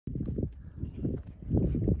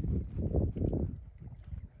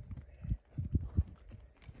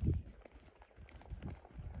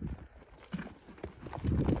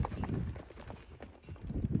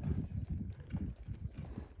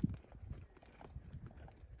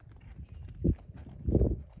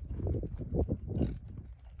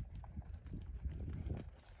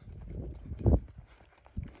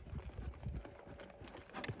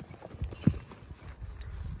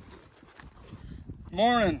Good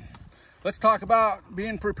morning. Let's talk about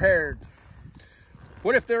being prepared.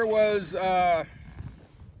 What if there was a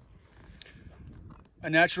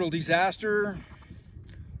natural disaster,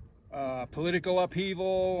 political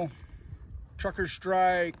upheaval, trucker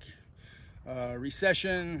strike,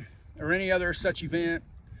 recession, or any other such event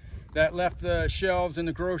that left the shelves in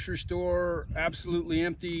the grocery store absolutely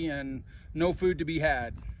empty and no food to be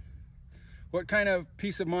had? What kind of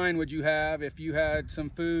peace of mind would you have if you had some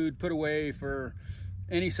food put away for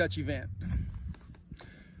any such event?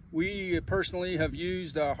 We personally have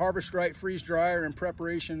used a Harvest Right freeze dryer in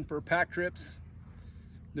preparation for pack trips.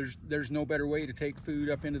 There's no better way to take food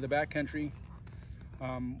up into the backcountry.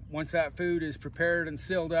 Once that food is prepared and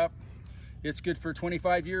sealed up, it's good for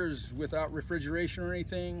 25 years without refrigeration or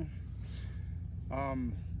anything.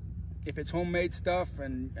 If it's homemade stuff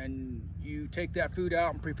and you take that food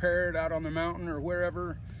out and prepare it out on the mountain or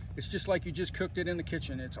wherever, it's just like you just cooked it in the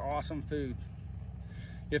kitchen. It's awesome food.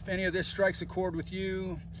 If any of this strikes a chord with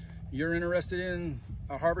you, you're interested in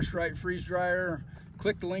a Harvest Right freeze dryer,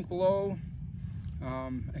 click the link below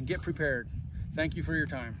and get prepared. Thank you for your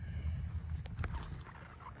time.